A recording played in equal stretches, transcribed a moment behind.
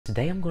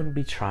Today I'm going to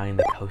be trying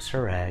the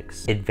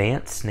cosrx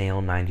Advanced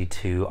Snail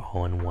 92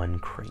 All-in-One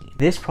Cream.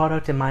 This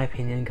product, in my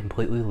opinion,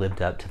 completely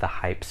lived up to the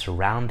hype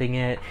surrounding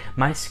it.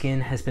 My skin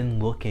has been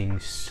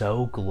looking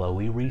so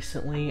glowy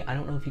recently. I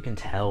don't know if you can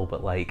tell,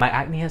 but like my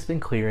acne has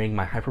been clearing,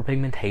 my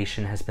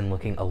hyperpigmentation has been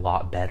looking a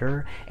lot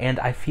better, and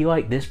I feel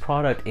like this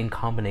product in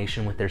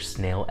combination with their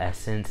snail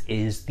essence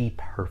is the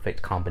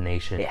perfect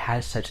combination. It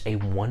has such a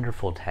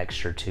wonderful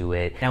texture to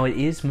it. Now it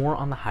is more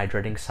on the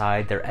hydrating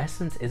side. Their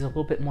essence is a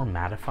little bit more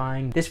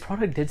mattifying. This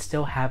product did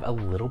still have a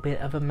little bit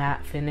of a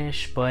matte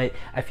finish, but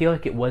I feel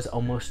like it was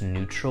almost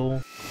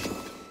neutral.